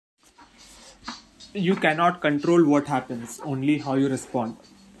you cannot control what happens, only how you respond.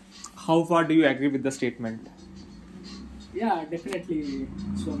 How far do you agree with the statement? Yeah, definitely,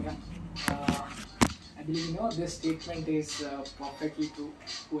 Soumya. Uh, I believe this statement is perfectly true.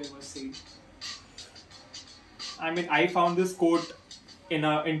 Whoever said. I mean, I found this quote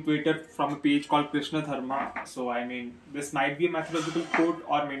in Twitter from a page called Krishna Dharma. So I mean, this might be a mythological quote,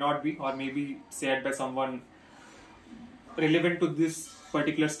 or may not be, or maybe said by someone relevant to this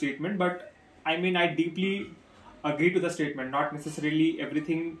particular statement. But I mean, I deeply agree to the statement. Not necessarily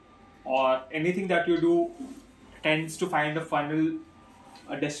everything or anything that you do tends to find a final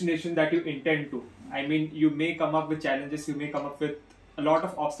a destination that you intend to. I mean, you may come up with challenges, you may come up with a lot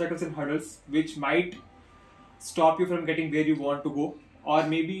of obstacles and hurdles which might stop you from getting where you want to go, or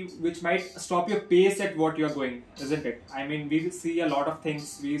maybe which might stop your pace at what you're going, isn't it? I mean, we see a lot of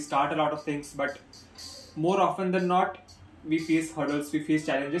things, we start a lot of things, but more often than not, we face hurdles, we face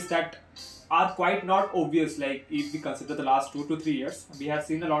challenges that are quite not obvious. Like if we consider the last 2 to 3 years, we have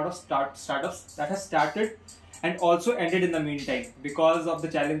seen a lot of startups that have started and also ended in the meantime because of the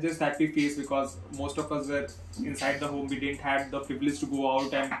challenges that we face, because most of us were inside the home, we didn't have the privilege to go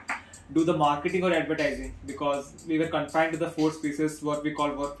out and do the marketing or advertising because we were confined to the four spaces, what we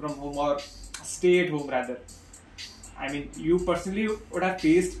call work from home or stay at home rather. I mean, you personally would have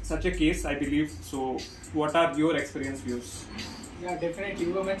faced such a case, I believe. So, what are your experience views? Yeah, definitely.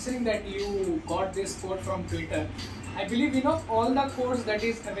 You were mentioning that you got this quote from Twitter. I believe all the quotes that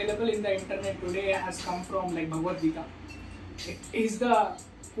is available in the internet today has come from like Bhagavad Gita. It is the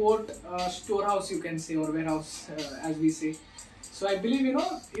quote storehouse, you can say, or warehouse as we say. So I believe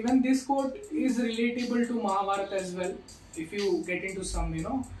even this quote is relatable to Mahabharata as well. If you get into some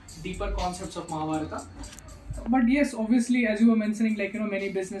deeper concepts of Mahabharata. But yes, obviously, as you were mentioning, like many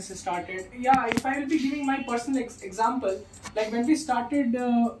businesses started. Yeah, if I will be giving my personal example, like when we started,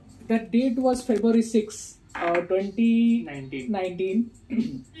 the date was February 6,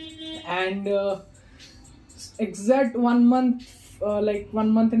 2019, and exact 1 month, like 1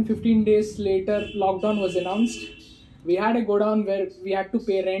 month and 15 days later, lockdown was announced. We had a go down where we had to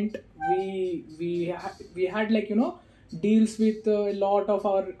pay rent. We had like deals with a lot of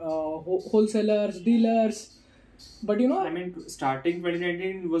our wholesalers, dealers. But I mean, starting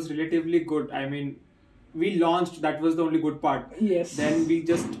 2019 was relatively good. I mean, we launched, that was the only good part. Yes. Then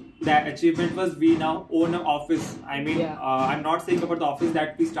that achievement was we now own an office. I mean, Yeah. I'm not saying about the office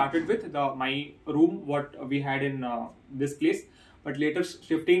that we started with, my room, what we had in this place. But later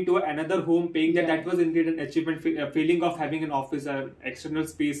shifting to another home, paying that was indeed an achievement, feeling of having an office, an external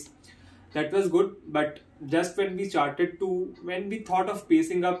space. That was good, but just when we thought of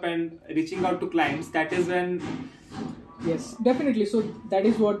pacing up and reaching out to clients, that is when. Yes, definitely. So that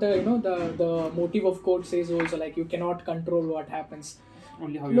is what the motive of quote says also, like you cannot control what happens.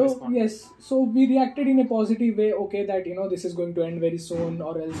 Only how you respond. Yes, so we reacted in a positive way. Okay, that this is going to end very soon,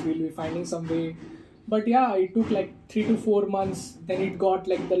 or else we'll be finding some way. But yeah, it took like 3 to 4 months. Then it got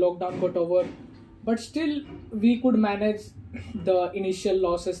like the lockdown got over, but still we could manage the initial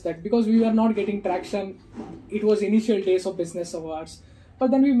losses, that because we were not getting traction. It was initial days of business of ours,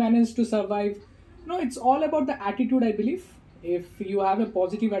 but then we managed to survive. It's all about the attitude, I believe. If you have a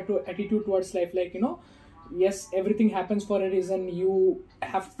positive attitude towards life, like yes, everything happens for a reason. You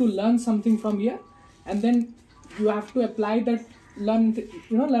have to learn something from here, and then you have to apply that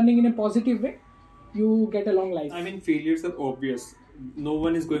learning in a positive way. You get a long life. I mean, failures are obvious. No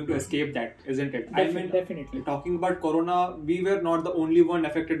one is going to escape that, isn't it? Definitely. Talking about Corona, we were not the only one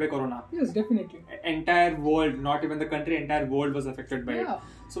affected by Corona. Yes, definitely. Entire world, not even the country, entire world was affected by it. Yeah.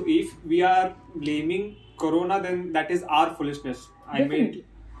 So if we are blaming Corona, then that is our foolishness. Definitely.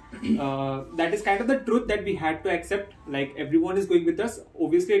 That is kind of the truth that we had to accept. Like everyone is going with us.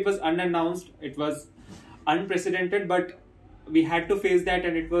 Obviously, it was unannounced. It was unprecedented, but we had to face that,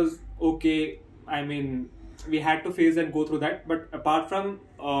 and it was okay. I mean, we had to face and go through that. But apart from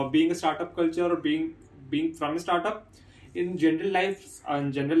being a startup culture or being from a startup, in general lives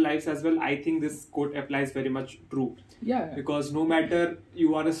as well, I think this quote applies very much true. Yeah. Because no matter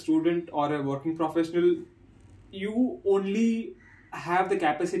you are a student or a working professional, you only have the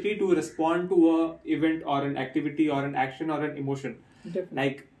capacity to respond to a event or an activity or an action or an emotion. Definitely.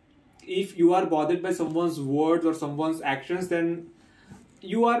 Like if you are bothered by someone's words or someone's actions, then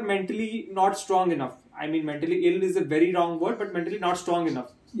you are mentally not strong enough. I mean, mentally ill is a very wrong word, but mentally not strong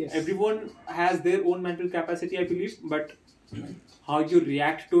enough. Yes. Everyone has their own mental capacity, I believe, but how you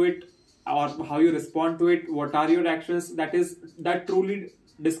react to it or how you respond to it, what are your actions, that truly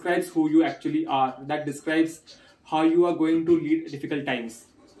describes who you actually are. That describes how you are going to lead difficult times.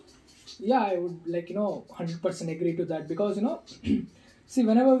 Yeah, I would 100% agree to that, because See,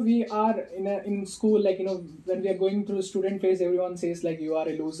 whenever we are in school, like, when we are going through student phase, everyone says like you are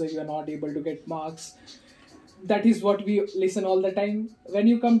a loser, you are not able to get marks. That is what we listen all the time. When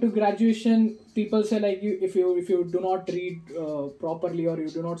you come to graduation, people say like if you do not read properly, or you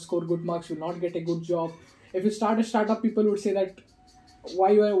do not score good marks, you will not get a good job. If you start a startup, people would say that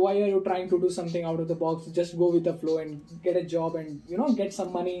why are you trying to do something out of the box? Just go with the flow and get a job, and get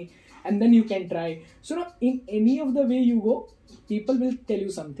some money, and then you can try. So in any of the way you go, people will tell you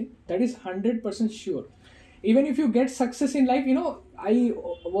something. That is 100% sure. Even if you get success in life, I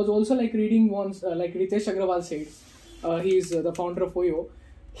was also like reading once, like Ritesh Agrawal said, he's the founder of Oyo.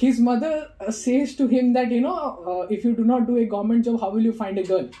 His mother says to him that if you do not do a government job, how will you find a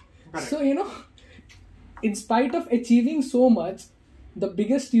girl? Correct. So in spite of achieving so much, the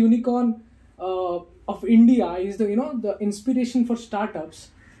biggest unicorn of India is the inspiration for startups,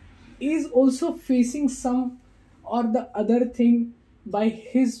 is also facing some or the other thing by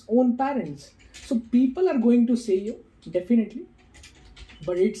his own parents. So people are going to say you, definitely,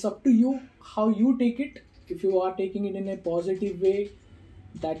 but it's up to you how you take it. If you are taking it in a positive way,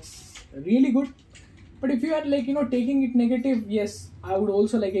 that's really good. But if you are like taking it negative, yes, I would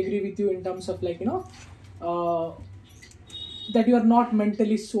also like agree with you in terms of like that you are not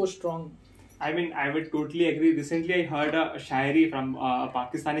mentally so strong. I mean, I would totally agree. Recently, I heard a shairi from a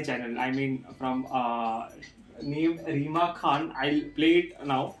Pakistani channel. I mean, from named Reema Khan. I'll play it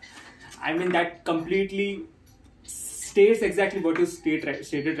now. I mean, that completely states exactly what you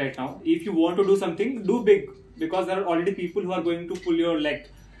stated right now. If you want to do something, do big, because there are already people who are going to pull your leg.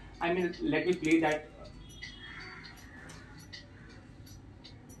 I mean, let me play that.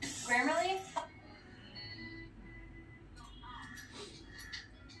 Grammarly?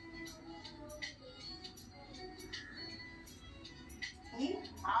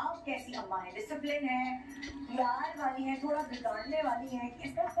 आप कैसी अम्मा है? Discipline है, प्यार वाली है, थोड़ा बिगाड़ने वाली है।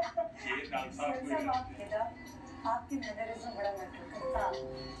 आपकी मैनरिज्म बड़ा मैटर करता,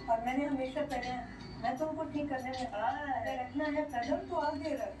 और मैंने हमेशा पहले मैं तुमको ठीक करने में अगर रखना है कदम तो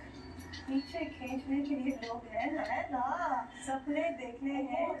आगे रख, पीछे खींचने के लिए लोग हैं ना, सपने देखने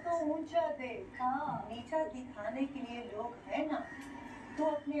हैं तो ऊंचा देख, नीचा दिखाने के लिए लोग हैं ना, तो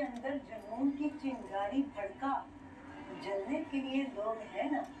अपने अंदर जुनून की चिंगारी भड़का, जलने के लिए लोग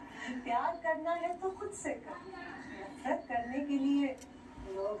हैं ना, प्यार करना है तो खुद से कर, नफरत करने के लिए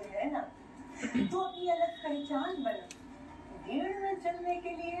लोग हैं ना, तो अपनी अलग पहचान बना, भीड़ में चलने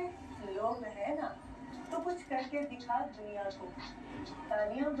के लिए लोग हैं ना, तो कुछ करके दिखा दुनिया को,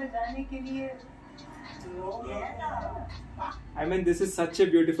 तालियां बजाने के लिए लोग हैं ना. I mean, this is such a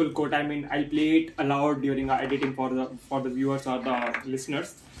beautiful quote. I mean, I'll play it aloud during our editing for the viewers or the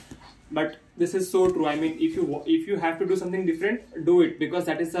listeners. But this is so true. I mean, if you have to do something different, do it, because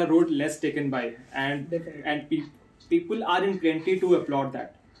that is a road less taken by, and people are in plenty to applaud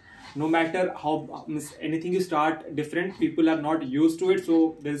that. No matter how anything you start different, people are not used to it,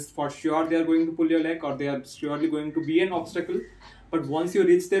 so there's for sure they are going to pull your leg, or they are surely going to be an obstacle. But once you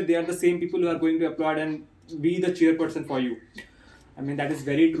reach there, they are the same people who are going to applaud and be the chairperson for you. I mean, that is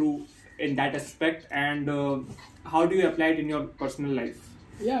very true in that aspect. And how do you apply it in your personal life?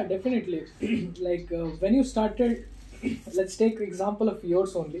 Yeah, definitely. Like when you started, let's take example of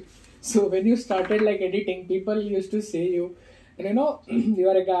yours only. So when you started like editing, people used to say you you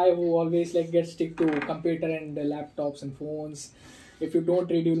are a guy who always like gets stick to computer and laptops and phones. If you don't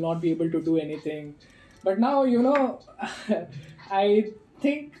read, you will not be able to do anything. But now I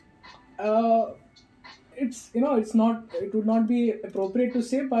think it would not be appropriate to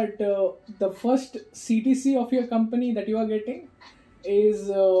say, but the first CTC of your company that you are getting is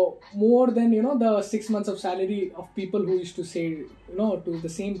more than the 6 months of salary of people who used to say to the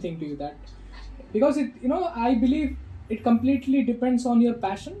same thing to you. That because it I believe it completely depends on your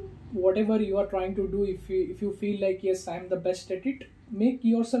passion, whatever you are trying to do. If you feel like, yes, I am the best at it, make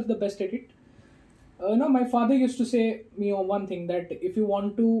yourself the best at it. My father used to say me one thing, that if you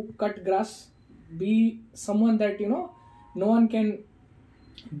want to cut grass, be someone that no one can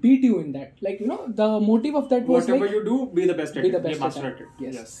beat you in that. Like the motive of that was whatever like, you do, be the best at it. Be the best at it.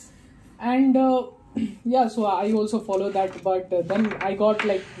 Yes. And yeah, so I also follow that. But then I got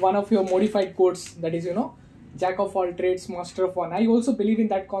like one of your modified quotes, that is jack of all trades, master of one. I also believe in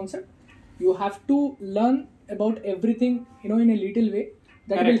that concept. You have to learn about everything in a little way.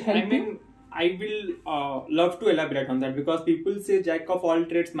 That Correct. will help you. I will love to elaborate on that, because people say jack of all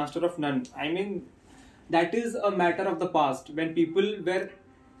trades, master of none. I mean, that is a matter of the past, when people were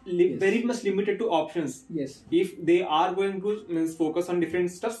very much limited to options. Yes. If they are going to focus on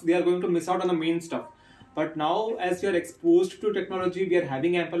different stuff, they are going to miss out on the main stuff. But now, as we are exposed to technology, we are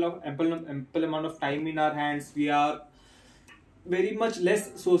having ample amount of time in our hands. We are very much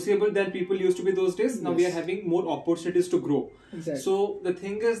less sociable than people used to be those days. Now we are having more opportunities to grow. Exactly. So the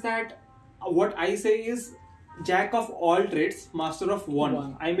thing is that what I say is jack of all trades, master of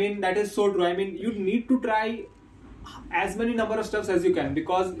one. I mean, that is so true. I mean, you need to try as many number of stuffs as you can,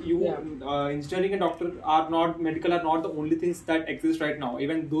 because engineering and doctor are not, medical are not the only things that exist right now.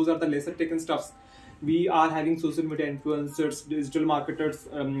 Even those are the lesser taken stuffs. We are having social media influencers, digital marketers,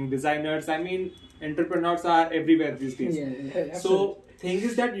 designers. I mean, entrepreneurs are everywhere these days. So thing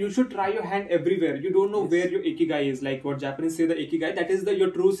is that you should try your hand everywhere. You don't know where your ikigai is, like what Japanese say, the ikigai, that is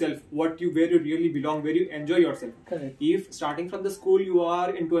your true self, where you really belong, where you enjoy yourself. Correct. If starting from the school you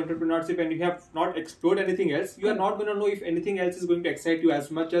are into entrepreneurship and you have not explored anything else, you are not going to know if anything else is going to excite you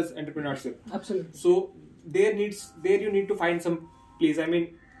as much as entrepreneurship. Absolutely. So there you need to find some place. I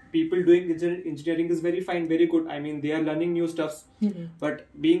mean, people doing engineering is very fine, very good. I mean, they are learning new stuffs. But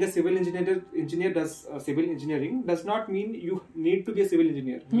being a civil engineer does civil engineering does not mean you need to be a civil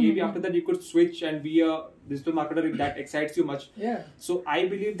engineer. Maybe after that you could switch and be a digital marketer if that excites you much. So I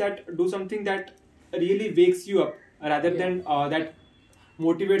believe that do something that really wakes you up rather than that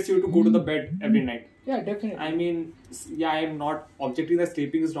motivates you to go to the bed every night. Yeah, definitely. I mean, I am not objecting that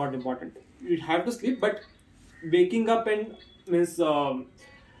sleeping is not important. You have to sleep, but waking up and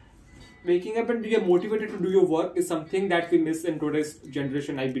be motivated to do your work is something that we miss in today's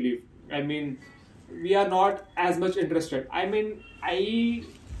generation, I believe. I mean, we are not as much interested. I mean, I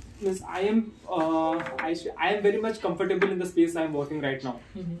am very much comfortable in the space I am working right now.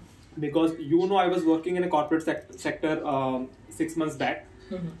 Because I was working in a corporate sector 6 months back.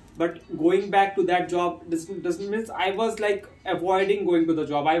 But going back to that job doesn't mean I was like avoiding going to the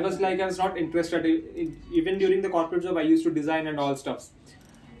job. I was not interested. Even during the corporate job, I used to design and all stuffs.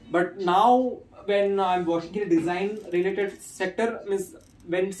 But now when I'm working in a design related sector,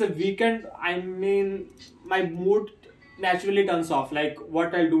 when it's a weekend, I mean, my mood naturally turns off. Like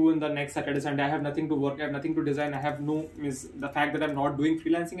what I'll do in the next Saturday, Sunday, I have nothing to work, I have nothing to design, I have the fact that I'm not doing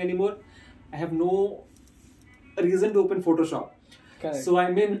freelancing anymore, I have no reason to open Photoshop. Correct. So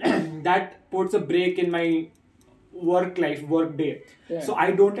I mean, that puts a break in my work day. So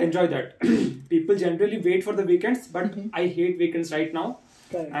I don't enjoy that. People generally wait for the weekends, but I hate weekends right now.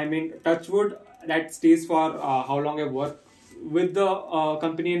 Correct. I mean, touch wood, that stays for how long I work with the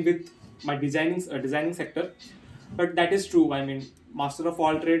company and with my designing sector. But that is true. I mean, master of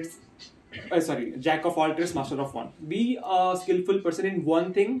all trades, jack of all trades, master of one. Be a skillful person in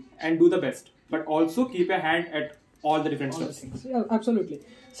one thing and do the best, but also keep a hand at all the different stuff. Yeah, absolutely.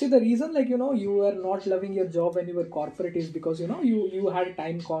 See, the reason you were not loving your job when you were corporate is because you had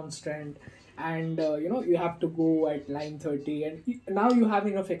time constraint. And you have to go at 9:30, and now you have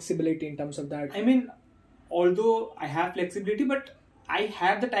enough flexibility in terms of that. I mean, although I have flexibility, but I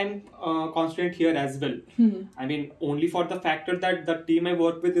have the time constraint here as well. I mean, only for the factor that the team I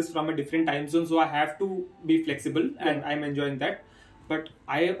work with is from a different time zone, so I have to be flexible, and I'm enjoying that. But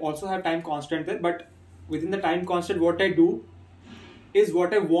I also have time constraint there. But within the time constraint, what I do is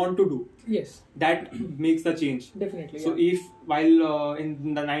what I want to do. Yes. That makes the change. Definitely. So if while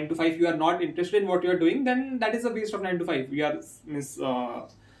in the 9 to 5 you are not interested in what you are doing, then that is a waste of 9 to 5. You are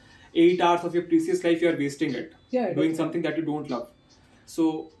 8 hours of your precious life you are wasting it. Doing something that you don't love.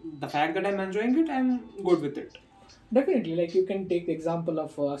 So the fact that I'm enjoying it, I'm good with it. Definitely. Like you can take the example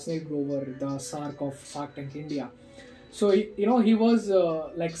of Snake Grover, the Sark of Shark Tank India. So he was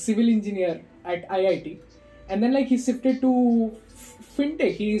like civil engineer at IIT, and then he shifted to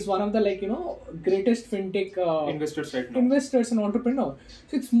fintech. He is one of the greatest fintech investors right now. Investors and entrepreneur.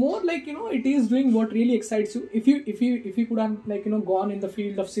 So it's more it is doing what really excites you. If he could have gone in the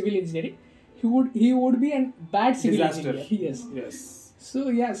field of civil engineering, he would be a bad civil engineer. Yes. So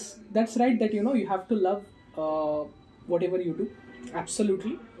yes, that's right. That you have to love whatever you do.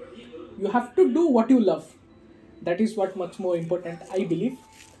 Absolutely, you have to do what you love. That is what much more important, I believe.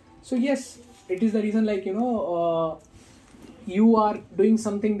 So yes, it is the reason you are doing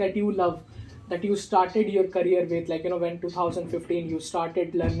something that you love, that you started your career with, when 2015 you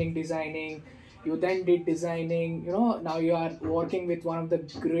started learning designing, you then did designing, now you are working with one of the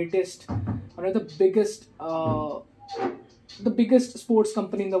biggest sports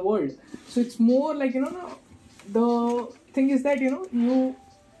company in the world. So it's more the thing is that you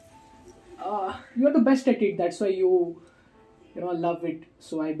are the best at it. That's why you love it.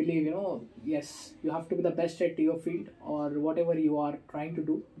 So I believe yes, you have to be the best at your field or whatever you are trying to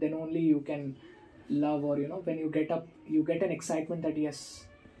do. Then only you can love, or when you get up, you get an excitement that yes,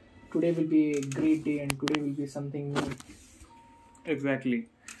 today will be a great day and today will be something new. Exactly.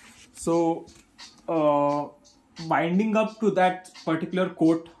 So winding up to that particular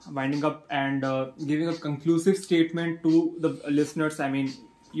quote, winding up and giving a conclusive statement to the listeners, I mean,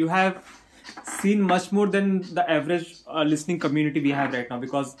 you have seen much more than the average listening community we have right now.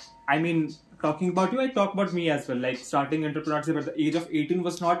 Because, I mean, talking about you, I talk about me as well. Like, starting entrepreneurship at the age of 18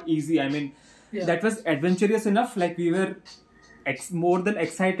 was not easy. I mean, that was adventurous enough. Like, we were more than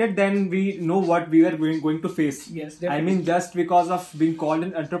excited than we know what we were going to face. Yes, definitely. I mean, just because of being called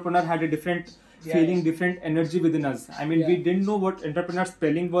an entrepreneur had a different feeling, different energy within us. I mean, we didn't know what entrepreneur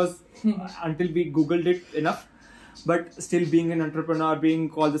spelling was until we googled it enough. But still, being an entrepreneur, being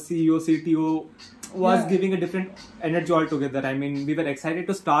called the CEO, CTO was giving a different energy altogether. I mean, we were excited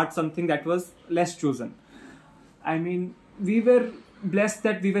to start something that was less chosen. I mean, we were blessed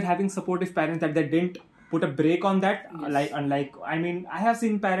that we were having supportive parents that they didn't put a break on that. Unlike, I mean, I have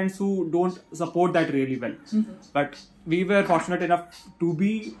seen parents who don't support that really well. But we were fortunate enough to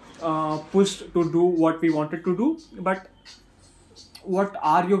be pushed to do what we wanted to do. But what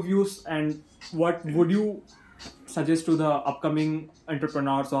are your views, and what would you suggest to the upcoming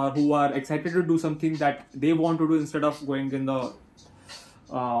entrepreneurs or who are excited to do something that they want to do instead of going in the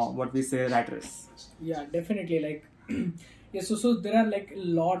what we say rat race? Yeah, definitely. Like, yeah, so there are like a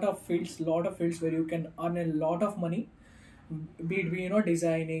lot of fields where you can earn a lot of money, be it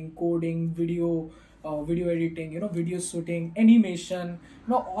designing, coding, video editing, video shooting, animation,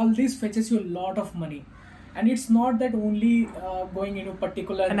 all this fetches you a lot of money. And it's not that only going into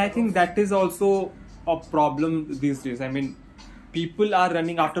particular. And I think that is also a problem these days. I mean, people are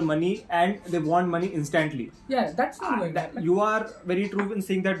running after money and they want money instantly. Yeah, that's not going to happen. You are very true in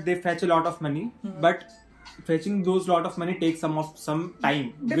saying that they fetch a lot of money, but fetching those lot of money takes some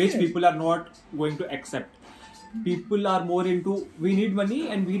time, which people are not going to accept. People are more into, we need money,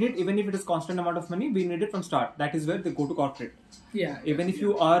 and we need, even if it is constant amount of money, we need it from start. That is where they go to corporate. Even if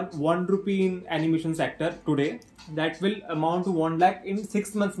you earn 1 rupee in animation sector today, that will amount to 1 lakh in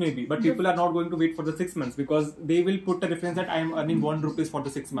 6 months maybe. But people are not going to wait for the 6 months, because they will put a reference that I am earning 1 rupees for the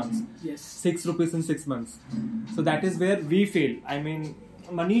 6 months. 6 rupees in 6 months. So that is where we fail. I mean,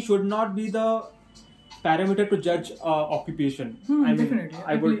 money should not be the parameter to judge occupation. I mean, definitely.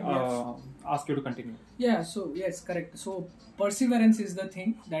 I would ask you to continue. Yeah, so yes, correct. So perseverance is the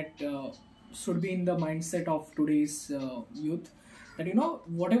thing that should be in the mindset of today's youth. That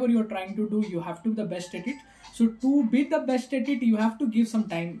whatever you're trying to do, you have to be the best at it. So to be the best at it, you have to give some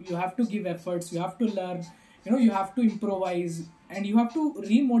time, you have to give efforts, you have to learn, you have to improvise, and you have to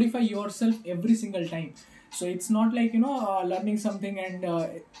remodify yourself every single time. So it's not like learning something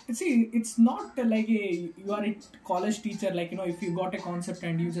and see, it's not like you are a college teacher, like if you got a concept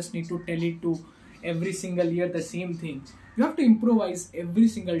and you just need to tell it to every single year the same thing. You have to improvise every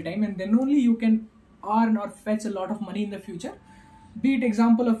single time, and then only you can earn or fetch a lot of money in the future. Be it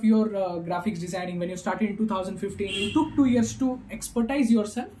example of your graphics designing. When you started in 2015, you took 2 years to expertise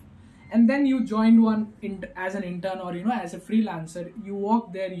yourself, and then you joined one as an intern or as a freelancer. You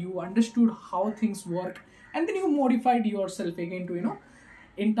worked there, you understood how things work, and then you modified yourself again to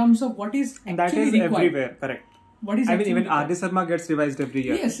in terms of what is actually that is required. Everywhere, correct. What is even required. R.D. Sharma gets revised every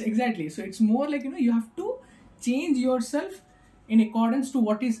year. Yes, exactly. So it's more like you have to change yourself in accordance to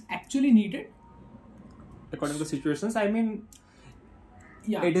what is actually needed according to situations. I mean,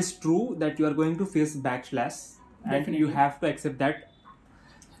 it is true that you are going to face backlash, and you have to accept that.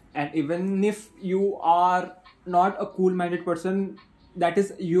 And even if you are not a cool-minded person, that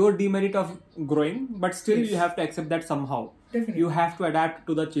is your demerit of growing, but still you have to accept that somehow. You have to adapt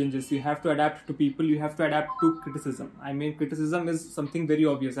to the changes, you have to adapt to people, you have to adapt to criticism. I mean, criticism is something very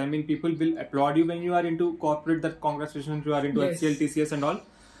obvious. I mean, people will applaud you when you are into corporate, that congratulations, you are into HCL, TCS and all.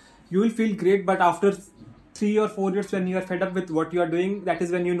 You will feel great, but after 3 or 4 years, when you are fed up with what you are doing, that is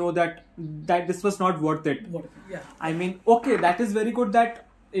when you know that this was not worth it. I mean, okay, that is very good, that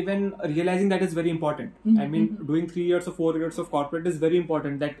even realizing that is very important. I mean, doing 3 years or 4 years of corporate is very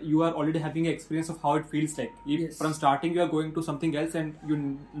important, that you are already having an experience of how it feels like. If from starting you are going to something else and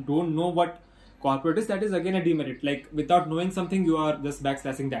you don't know what corporate is, that is again a demerit. Like, without knowing something, you are just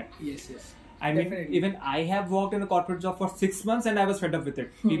backslashing that. I mean, even I have worked in a corporate job for 6 months and I was fed up with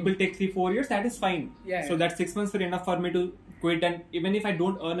it. People take 3-4 years, that is fine. So that 6 months were enough for me to quit, and even if I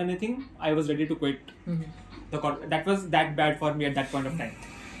don't earn anything, I was ready to quit. That was that bad for me at that point of time.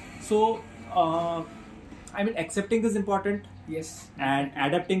 So, I mean, accepting is important. And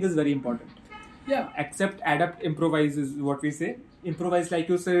adapting is very important. Accept, adapt, improvise is what we say. Improvise, like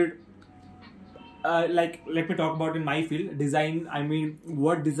you said, like, let me talk about in my field, design. I mean,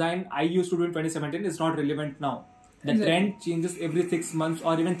 what design I used to do in 2017 is not relevant now. The trend changes every 6 months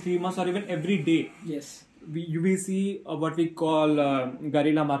or even 3 months or even every day. we see what we call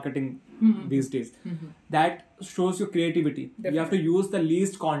guerrilla marketing these days. That shows your creativity. Definitely. You have to use the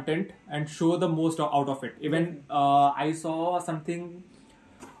least content and show the most out of it. Even I saw something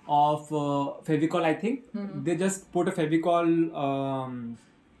of Fevicol, I think. They just put a Fevicol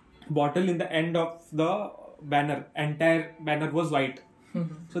bottle in the end of the banner. Entire banner was white.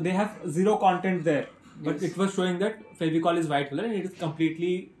 So they have zero content there. But it was showing that Fevicol is white color and it is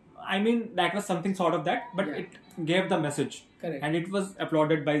completely... I mean, that was something sort of that, but it gave the message. Correct. And it was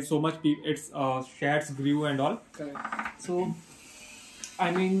applauded by so much people. Its shares grew and all. Correct. So,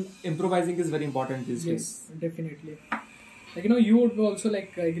 I mean, improvising is very important these days. Yes, definitely. Like, you would be also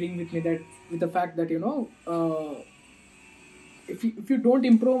like agreeing with me that with the fact that, if you don't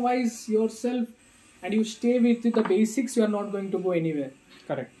improvise yourself and you stay with the basics, you are not going to go anywhere.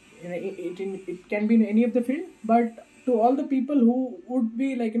 Correct. It can be in any of the field, but to all the people who would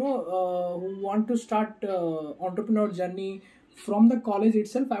be like, who want to start entrepreneur journey from the college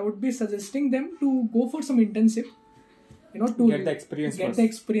itself, I would be suggesting them to go for some internship, to Get the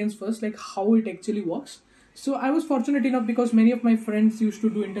experience first, like how it actually works. So I was fortunate enough because many of my friends used to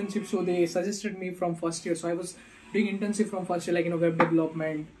do internship, so they suggested me from first year. So I was doing internship from first year, like web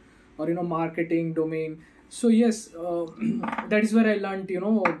development or marketing domain. So yes, that is where I learned the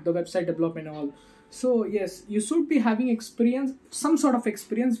website development and all. So yes, you should be having experience, some sort of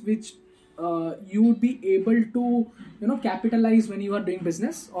experience which you would be able to capitalize when you are doing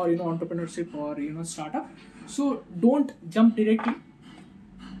business or entrepreneurship or startup. So don't jump directly.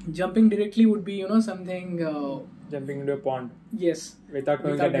 Jumping directly would be something Jumping into a pond. Yes, Without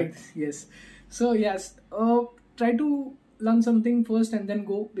knowing the depth. yes. So yes, try to learn something first and then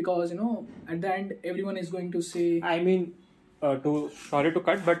go, because at the end everyone is going to say, I mean, sorry to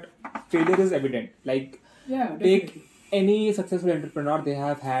cut, but failure is evident. Like, definitely. take any successful entrepreneur, they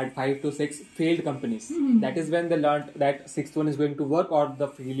have had 5 to 6 failed companies. That is when they learned that sixth one is going to work, or the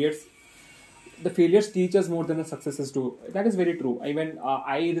failures teach us more than the successes do. That is very true. Even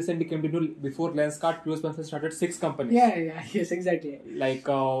I recently came to know, before Lenskart, Piyush Bansal started 6 companies. Yes, exactly. Like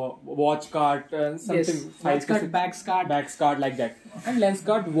Watchcart and something. Yes, Watchcart, Backcart, like that. And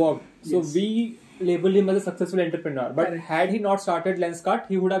Lenskart worked. So we label him as a successful entrepreneur. But had he not started Lenskart,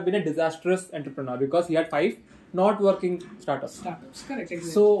 he would have been a disastrous entrepreneur, because he had 5 not working startups. Correct, exactly.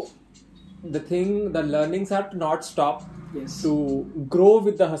 So the learnings are to not stop. Yes. To grow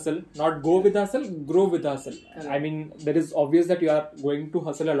with the hustle, not go with the hustle, grow with the hustle. Correct. I mean, there is obvious that you are going to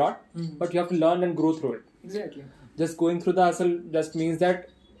hustle a lot, but you have to learn and grow through it. Exactly. Just going through the hustle just means that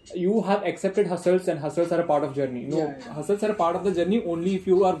you have accepted hustles, and hustles are a part of journey. Hustles are a part of the journey only if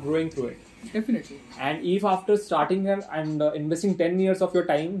you are growing through it. Definitely. And if after starting and investing 10 years of your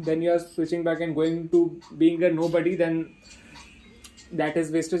time, then you are switching back and going to being a nobody, then that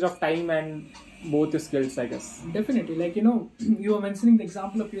is wastage of time and both the skills, I guess. Definitely. Like, you were mentioning the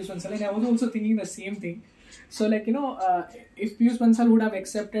example of Piyush Bansal, and I was also thinking the same thing. So, like, if Piyush Bansal would have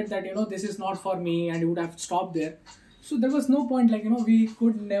accepted that, this is not for me, and he would have stopped there. So there was no point, like, we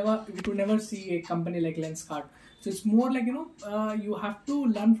could never see a company like Lenskart. So it's more like, you have to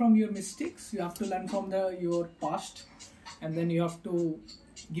learn from your mistakes, you have to learn from your past, and then you have to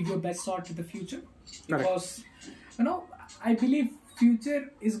give your best shot to the future. Because, I believe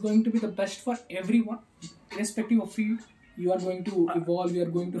future is going to be the best for everyone, irrespective of field. You are going to evolve, you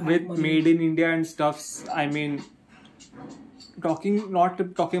are going to have with money. Made in India and stuffs. I mean,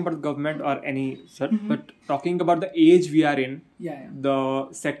 not talking about government or any such, but talking about the age we are in, the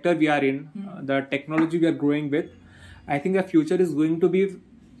sector we are in, the technology we are growing with. I think the future is going to be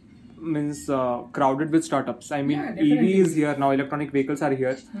crowded with startups. I mean, EV is here now, electronic vehicles are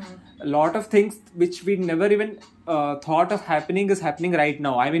here. A lot of things which we never even thought of happening is happening right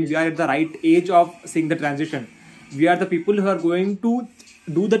now. I mean, we are at the right age of seeing the transition. We are the people who are going to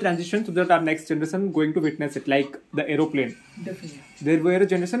do the transition so that our next generation going to witness it, like the aeroplane. Definitely. There were a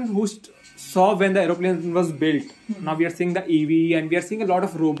generation who saw when the aeroplane was built. Now we are seeing the EV, and we are seeing a lot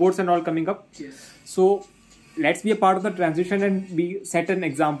of robots and all coming up. Yes. So let's be a part of the transition and be set an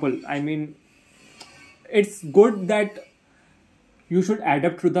example. I mean, it's good that you should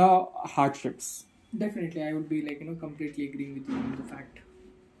adapt to the hardships. Definitely, I would be like, completely agreeing with you on the fact.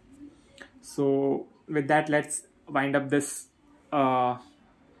 So with that, let's wind up this quote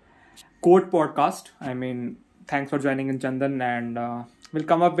podcast. I mean, thanks for joining in, Chandan, and we'll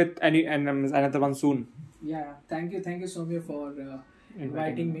come up with another one soon. Yeah, thank you, Soumya, for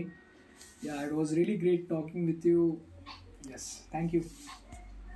inviting me. Yeah, it was really great talking with you. Yes, thank you.